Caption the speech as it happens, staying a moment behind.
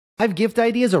I have gift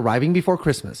ideas arriving before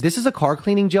Christmas. This is a car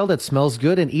cleaning gel that smells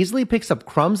good and easily picks up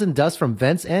crumbs and dust from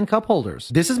vents and cup holders.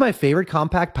 This is my favorite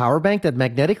compact power bank that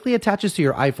magnetically attaches to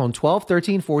your iPhone 12,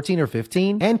 13, 14, or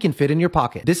 15 and can fit in your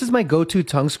pocket. This is my go-to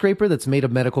tongue scraper that's made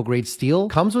of medical grade steel,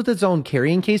 comes with its own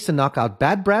carrying case to knock out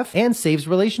bad breath, and saves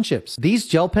relationships. These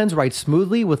gel pens write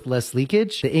smoothly with less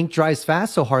leakage, the ink dries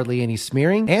fast so hardly any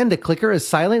smearing, and the clicker is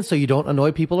silent so you don't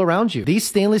annoy people around you. These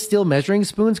stainless steel measuring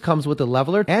spoons comes with a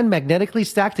leveler and magnetically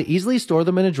stacked to easily store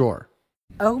them in a drawer.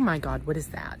 Oh my God, what is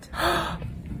that?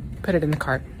 Put it in the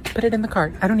cart. Put it in the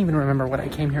cart. I don't even remember what I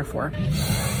came here for.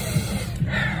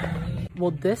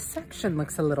 Well, this section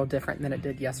looks a little different than it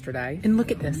did yesterday. And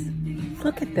look at this.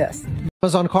 Look at this.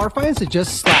 Amazon Car Finds, it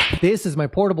just slapped. This is my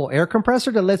portable air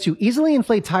compressor that lets you easily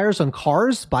inflate tires on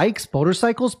cars, bikes,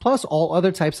 motorcycles, plus all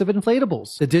other types of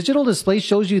inflatables. The digital display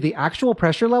shows you the actual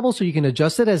pressure level so you can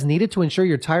adjust it as needed to ensure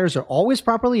your tires are always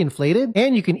properly inflated,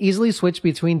 and you can easily switch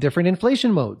between different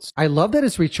inflation modes. I love that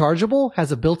it's rechargeable,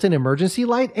 has a built-in emergency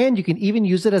light, and you can even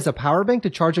use it as a power bank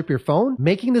to charge up your phone,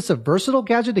 making this a versatile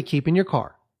gadget to keep in your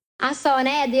car. I saw an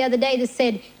ad the other day that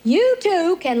said, "You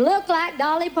too can look like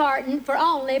Dolly Parton for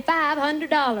only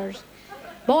 $500.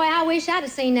 Boy, I wish I'd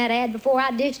have seen that ad before I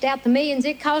dished out the millions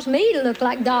it cost me to look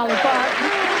like Dolly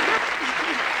Parton.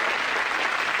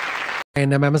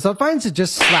 And Amazon Finds, it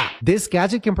just slapped. This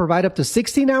gadget can provide up to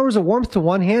 16 hours of warmth to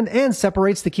one hand and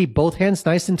separates to keep both hands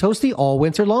nice and toasty all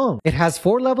winter long. It has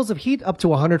 4 levels of heat up to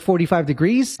 145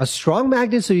 degrees, a strong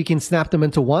magnet so you can snap them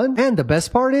into one, and the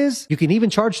best part is, you can even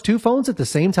charge 2 phones at the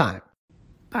same time.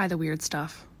 Buy the weird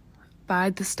stuff.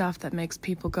 Buy the stuff that makes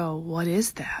people go, what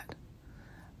is that?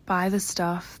 Buy the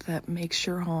stuff that makes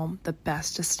your home the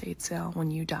best estate sale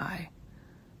when you die.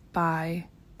 Buy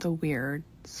the weird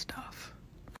stuff.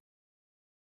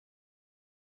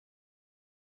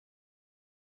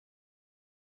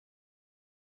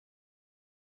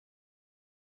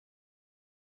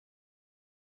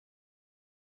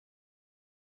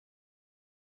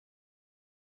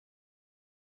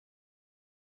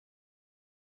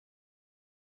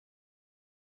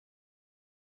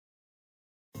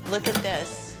 Look at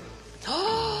this.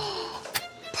 Oh,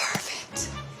 perfect.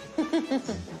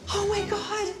 Oh my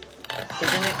God.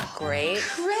 Isn't it great?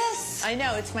 Chris. I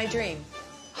know, it's my dream.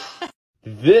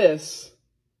 This,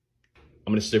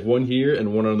 I'm gonna stick one here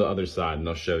and one on the other side and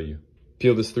I'll show you.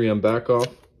 Peel this 3M back off.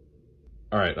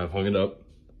 All right, I've hung it up.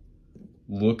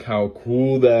 Look how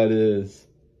cool that is.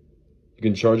 You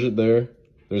can charge it there.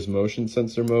 There's motion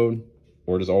sensor mode,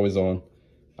 or it is always on.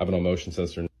 I have it on motion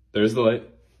sensor. There's the light.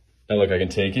 And look, I can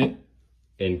take it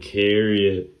and carry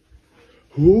it.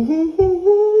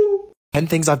 Ooh. 10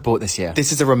 things I've bought this year.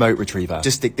 This is a remote retriever.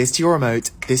 Just stick this to your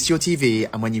remote, this to your TV,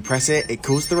 and when you press it, it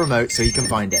calls the remote so you can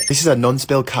find it. This is a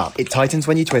non-spill cup. It tightens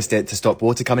when you twist it to stop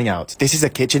water coming out. This is a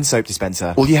kitchen soap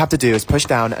dispenser. All you have to do is push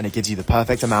down and it gives you the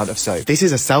perfect amount of soap. This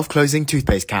is a self-closing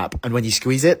toothpaste cap, and when you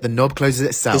squeeze it, the knob closes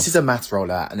itself. This is a maths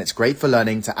roller, and it's great for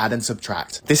learning to add and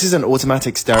subtract. This is an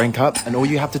automatic stirring cup, and all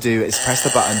you have to do is press the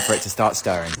button for it to start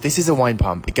stirring. This is a wine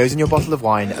pump. It goes in your bottle of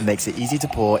wine and makes it easy to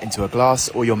pour into a glass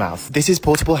or your mouth. This is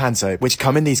portable hand soap, which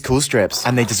come in these cool strips,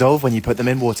 and they dissolve when you put them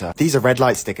in water. These are red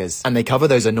light stickers, and they cover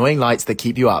those annoying lights that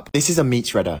keep you up. This is a meat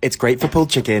shredder. It's great for pulled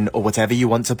chicken or whatever you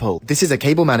want to pull. This is a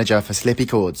cable manager for slippy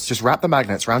cords. Just wrap the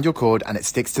magnets around your cord and it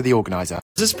sticks to the organizer.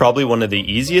 This is probably one of the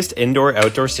easiest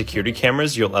indoor-outdoor security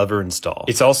cameras you'll ever install.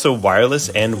 It's also wireless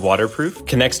and waterproof,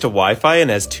 connects to Wi-Fi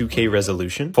and has 2K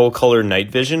resolution, full-color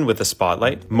night vision with a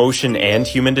spotlight, motion and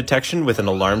human detection with an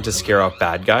alarm to scare off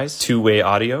bad guys, 2-way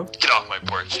audio, get off my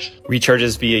porch,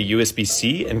 recharges via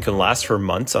USB-C and can last for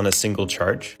months on a single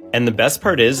charge. And the best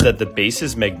part is that the base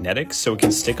is magnetic, so it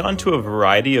can stick onto a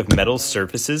variety of metal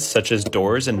surfaces such as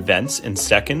doors and vents in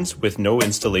seconds with no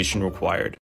installation required.